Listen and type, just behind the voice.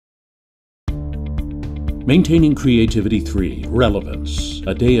Maintaining Creativity 3, Relevance,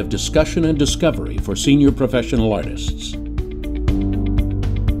 a day of discussion and discovery for senior professional artists.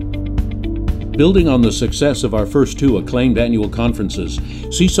 Building on the success of our first two acclaimed annual conferences,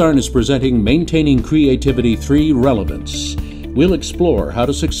 CSARN is presenting Maintaining Creativity 3, Relevance. We'll explore how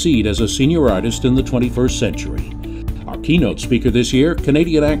to succeed as a senior artist in the 21st century. Our keynote speaker this year,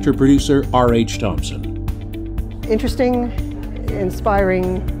 Canadian actor-producer R.H. Thompson. Interesting,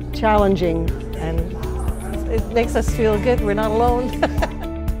 inspiring, challenging, and it makes us feel good. We're not alone.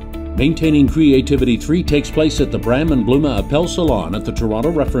 Maintaining Creativity 3 takes place at the Bram and Bluma Appel Salon at the Toronto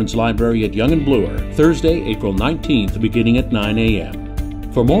Reference Library at Yonge and Bloor, Thursday, April 19th, beginning at 9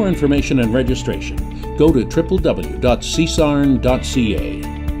 a.m. For more information and registration, go to www.csarn.ca.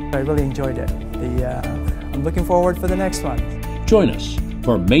 I really enjoyed it. I'm looking forward for the next one. Join us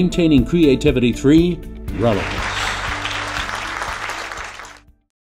for Maintaining Creativity 3, Relevance.